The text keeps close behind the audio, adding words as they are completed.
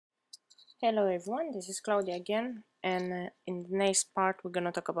Hello everyone, this is Claudia again, and in the next part we're going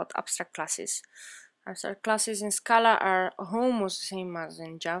to talk about abstract classes. Abstract classes in Scala are almost the same as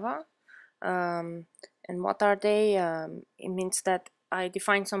in Java. And what are they? It means that I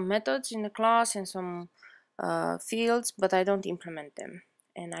define some methods in the class and some fields, but I don't implement them.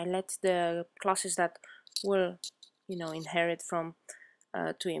 And I let the classes that will, inherit from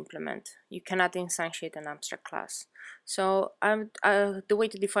to implement. You cannot instantiate an abstract class. So the way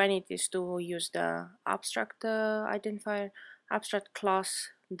to define it is to use the abstract identifier, abstract class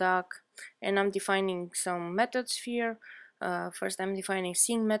doc, and I'm defining some methods here. First I'm defining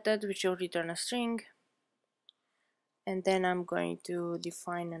sing method, which will return a string, and then I'm going to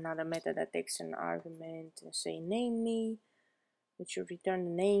define another method that takes an argument, say name me, which will return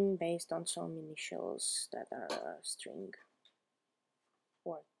the name based on some initials that are a string,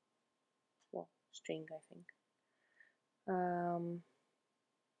 or well, string I think.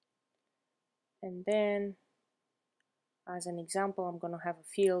 And then as an example I'm going to have a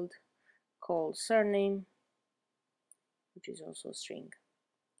field called surname, which is also a string.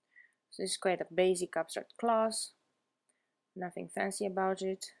 So this is quite a basic abstract class, nothing fancy about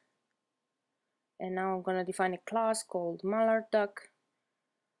it. And now I'm going to define a class called mallarduck,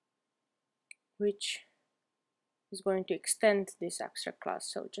 which is going to extend this abstract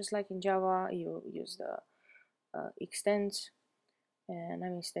class. So just like in Java, you use the extends, and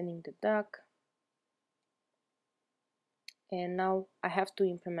I'm extending the duck. And now I have to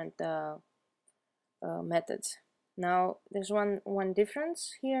implement the methods. Now there's one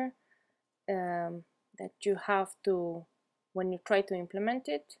difference here, that you have to, when you try to implement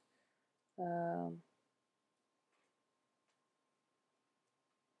it,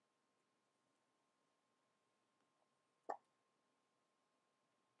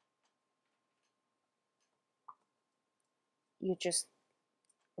 you just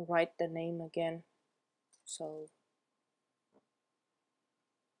write the name again. So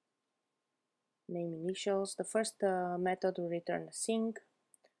name initials. The first method will return a sing.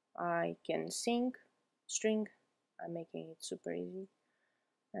 I can sing string. I'm making it super easy.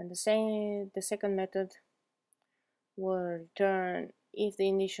 And the second method will return if the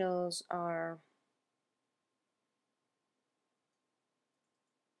initials are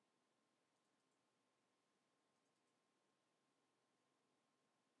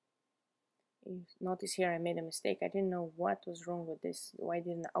notice here I made a mistake. I didn't know what was wrong with this. Why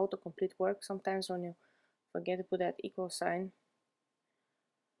didn't autocomplete work? Sometimes when you forget to put that equal sign,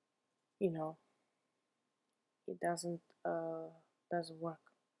 it doesn't work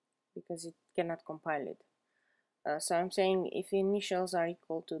because it cannot compile it. So I'm saying if initials are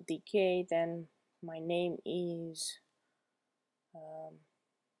equal to dk, then my name is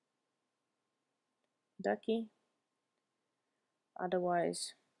Ducky.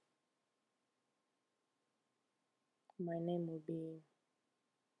 Otherwise, my name will be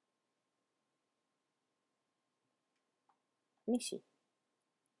Missy.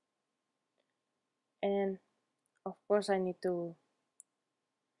 And of course I need to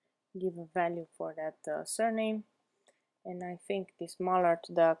give a value for that surname, and I think this mallard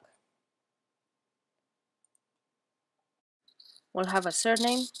duck will have a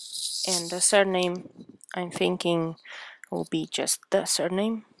surname, and the surname I'm thinking will be just the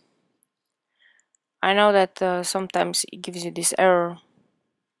surname. I know that sometimes it gives you this error,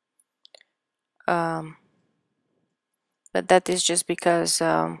 but that is just because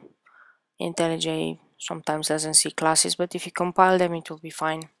IntelliJ sometimes doesn't see classes, but if you compile them it will be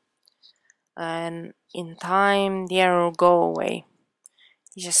fine, and in time the error will go away.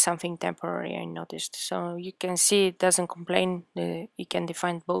 It's just something temporary, I noticed. So you can see it doesn't complain. You can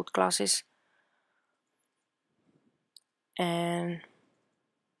define both classes, and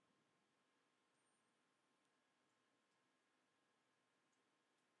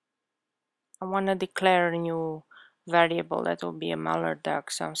I want to declare a new variable that will be a mallard duck.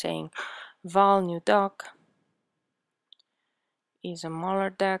 So I'm saying val new duck is a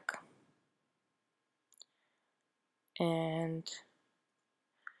mallard duck, and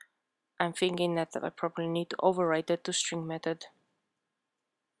I'm thinking that I probably need to override the toString method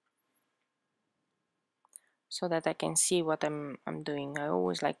so that I can see what I'm doing. I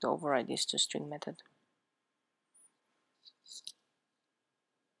always like to override this toString method.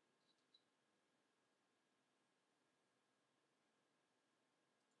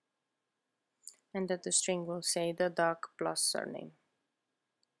 And that the string will say the duck plus surname.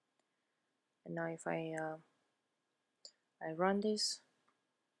 And now if I run this,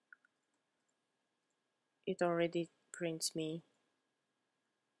 it already prints me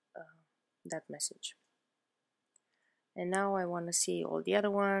that message. And now I want to see all the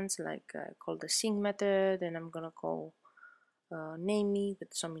other ones, like I call the sync method, and I'm gonna call name me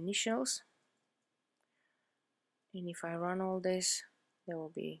with some initials. And if I run all this, they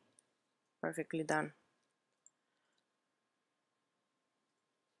will be perfectly done.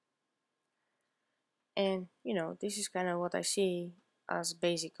 And you know, this is kind of what I see as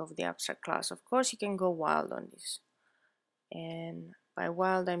basic of the abstract class. Of course, you can go wild on this, and by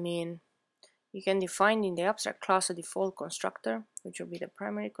wild I mean you can define in the abstract class a default constructor, which will be the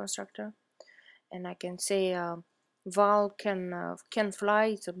primary constructor, and I can say val can fly.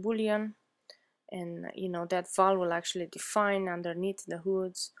 It's a boolean, and you know that val will actually define underneath the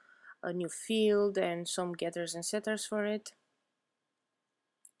hoods a new field and some getters and setters for it.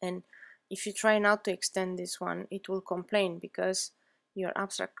 And if you try not to extend this one, it will complain because your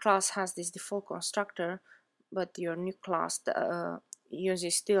abstract class has this default constructor, but your new class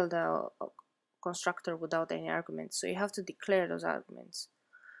uses still the constructor without any arguments. So you have to declare those arguments.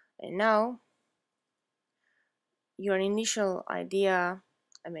 And now your initial idea,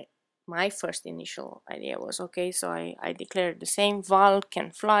 I mean, my first initial idea was, okay, so I declared the same val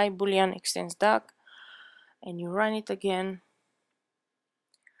can fly boolean extends duck, and you run it again,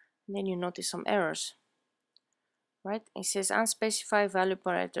 and then you notice some errors, right? It says unspecified value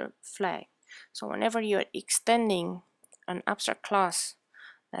parameter flag. So whenever you're extending an abstract class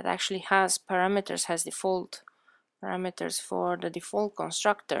that actually has parameters, has default parameters for the default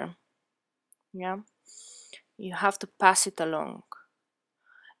constructor, yeah, you have to pass it along.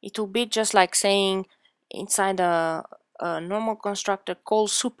 It will be just like saying inside a normal constructor, call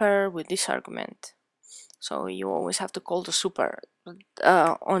super with this argument. So you always have to call the super.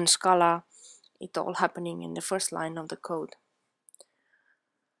 On Scala, it's all happening in the first line of the code.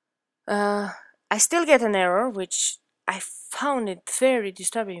 I still get an error, which I found it very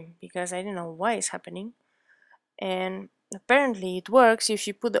disturbing because I didn't know why it's happening. And apparently it works if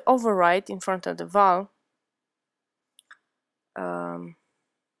you put the override in front of the val.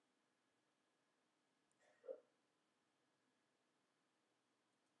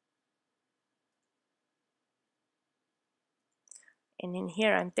 And in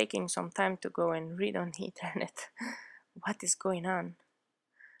here I'm taking some time to go and read on the internet what is going on,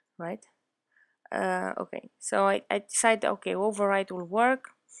 right? Okay, so I decided, okay, override will work,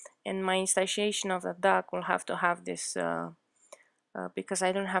 and my instantiation of the duck will have to have this because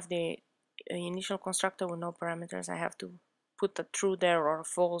I don't have the initial constructor with no parameters. I have to put a true there or a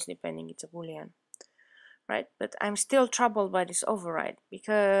false depending, it's a boolean, right? But I'm still troubled by this override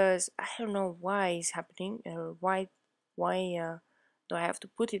because I don't know why it's happening, or why do I have to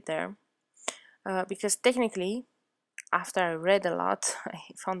put it there, because technically after I read a lot I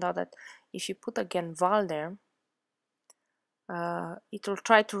found out that if you put again val there, it will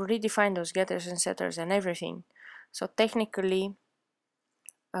try to redefine those getters and setters and everything. So technically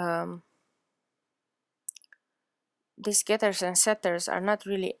these getters and setters are not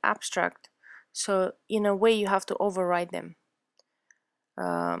really abstract, so in a way you have to override them.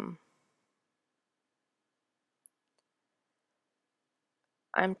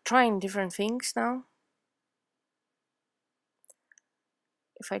 I'm trying different things now.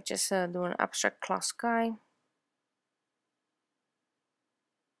 If I just do an abstract class guy,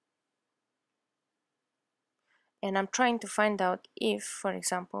 and I'm trying to find out if, for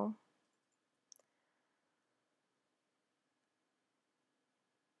example,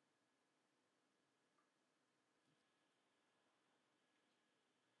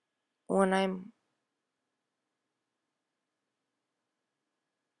 when I'm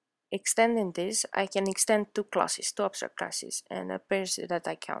extending this, I can extend two classes, two abstract classes, and it appears that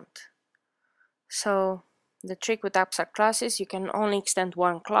I count. So the trick with abstract classes, you can only extend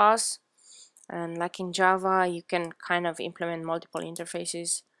one class, and like in Java you can kind of implement multiple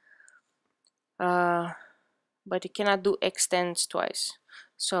interfaces, but you cannot do extends twice.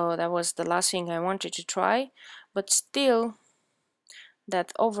 So that was the last thing I wanted to try, but still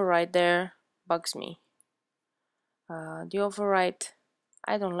that override there bugs me. The override,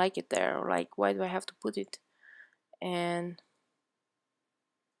 I don't like it there. Like, why do I have to put it? And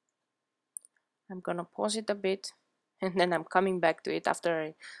I'm gonna pause it a bit, and then I'm coming back to it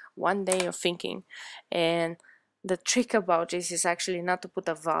after one day of thinking. And the trick about this is actually not to put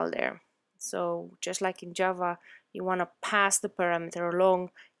a val there. So just like in Java, you want to pass the parameter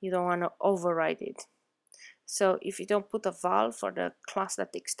along, you don't want to override it. So if you don't put a val for the class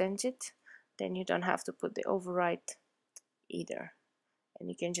that extends it, then you don't have to put the override either, and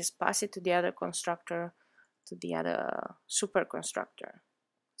you can just pass it to the other constructor, to the other super constructor.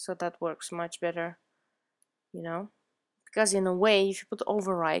 So that works much better, you know, because in a way if you put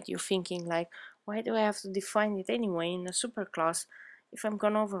override, you're thinking like, why do I have to define it anyway in a superclass if I'm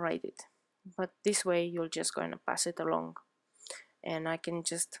gonna override it? But this way you're just going to pass it along, and I can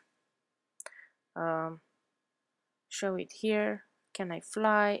just show it here. Can I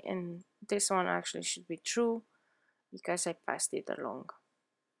fly? And this one actually should be true because I passed it along.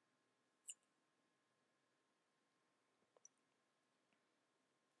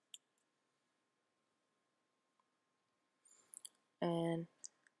 And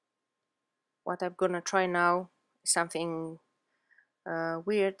what I'm gonna try now is something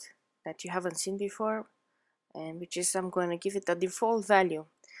weird that you haven't seen before, and which is I'm going to give it a default value.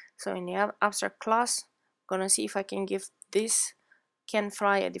 So in the abstract class, I'm going to see if I can give this can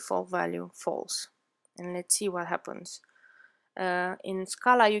fly a default value false, and let's see what happens. In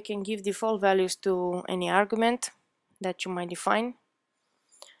Scala you can give default values to any argument that you might define,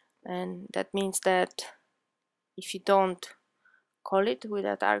 and that means that if you don't call it with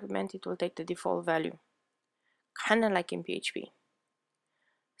that argument, it will take the default value, kind of like in PHP.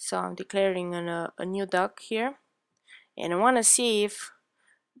 So I'm declaring a new duck here, and I want to see if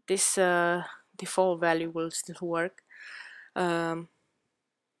this default value will still work.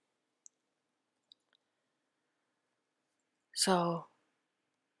 So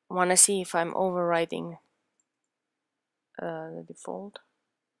I want to see if I'm overriding the default.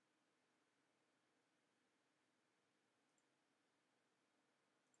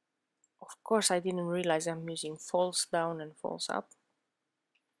 Of course, I didn't realize I'm using false down and false up.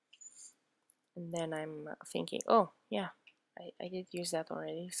 And then I'm thinking, oh yeah, I did use that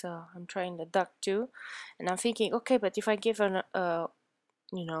already. So I'm trying the duck too, and I'm thinking, okay, but if I give an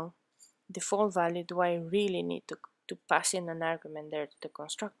you know, default value, do I really need to pass in an argument there to the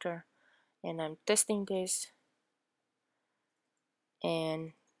constructor? And I'm testing this,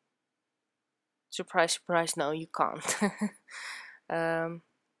 and surprise, surprise, no, you can't.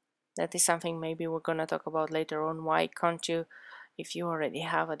 That is something maybe we're gonna talk about later on. Why can't you, if you already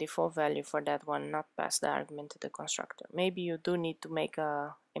have a default value for that one, not pass the argument to the constructor? Maybe you do need to make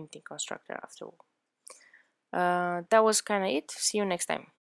a empty constructor after all. That was kind of it. See you next time.